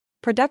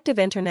Productive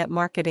Internet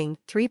Marketing: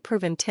 3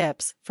 Proven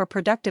Tips for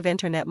Productive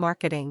Internet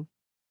Marketing.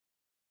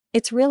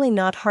 It's really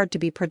not hard to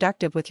be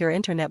productive with your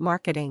internet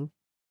marketing.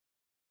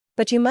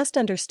 But you must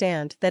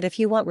understand that if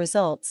you want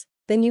results,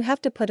 then you have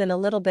to put in a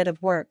little bit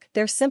of work.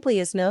 There simply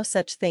is no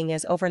such thing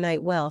as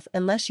overnight wealth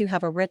unless you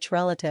have a rich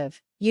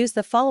relative. Use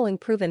the following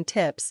proven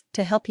tips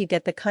to help you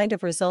get the kind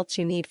of results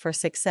you need for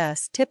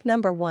success. Tip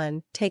number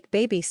 1: take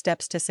baby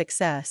steps to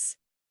success.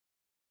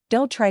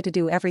 Don't try to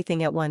do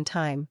everything at one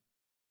time.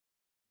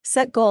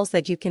 Set goals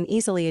that you can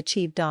easily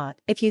achieve.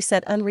 If you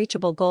set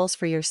unreachable goals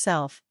for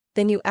yourself,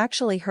 then you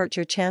actually hurt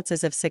your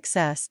chances of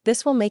success.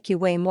 This will make you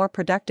way more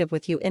productive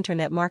with your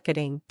internet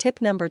marketing. Tip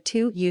number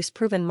 2: use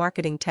proven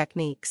marketing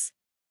techniques.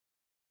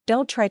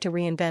 Don't try to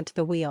reinvent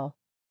the wheel.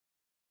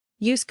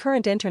 Use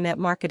current internet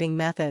marketing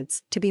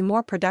methods to be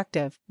more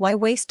productive. Why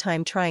waste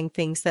time trying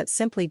things that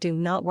simply do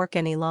not work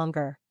any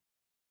longer?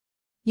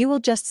 You will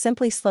just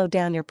simply slow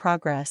down your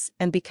progress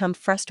and become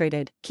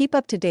frustrated. Keep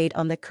up to date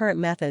on the current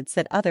methods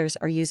that others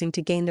are using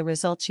to gain the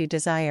results you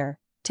desire.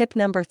 Tip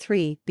number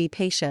 3: be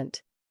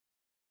patient.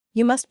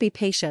 You must be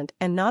patient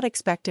and not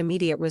expect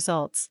immediate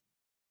results.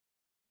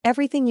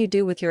 Everything you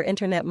do with your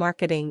internet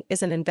marketing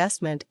is an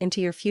investment into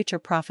your future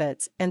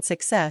profits and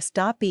success.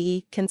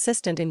 Be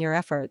consistent in your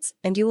efforts,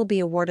 and you will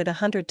be awarded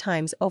 100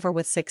 times over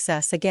with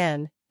success.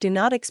 Again, do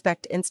not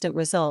expect instant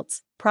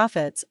results,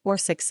 profits, or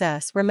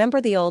success. Remember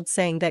the old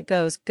saying that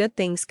goes, "Good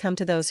things come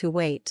to those who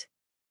wait."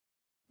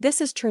 This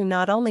is true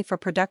not only for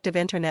productive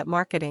internet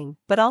marketing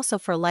but also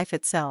for life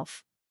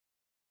itself.